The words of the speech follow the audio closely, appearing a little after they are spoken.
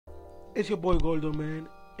It's your boy Goldo, man,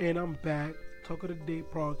 and I'm back. Talk of the Day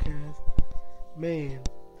podcast. Man,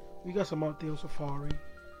 we got some out there on Safari.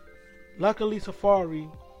 Luckily, Safari,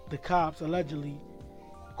 the cops allegedly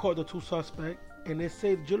caught the two suspects, and they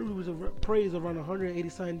say the jewelry was appraised around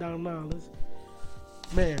 $187.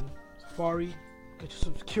 Man, Safari, get you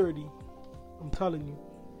some security. I'm telling you.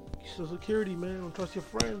 Get you some security, man. Don't trust your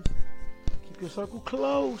friends. Keep your circle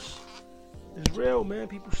close. It's real, man.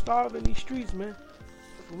 People starving in these streets, man.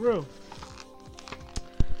 For real.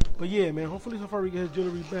 But yeah, man, hopefully Safari gets his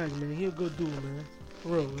jewelry back, man. He a good dude, man. For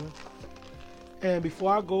real, man. And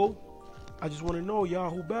before I go, I just want to know, y'all,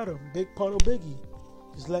 who better? Big Pun or Biggie?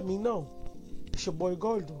 Just let me know. It's your boy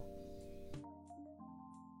Goldo.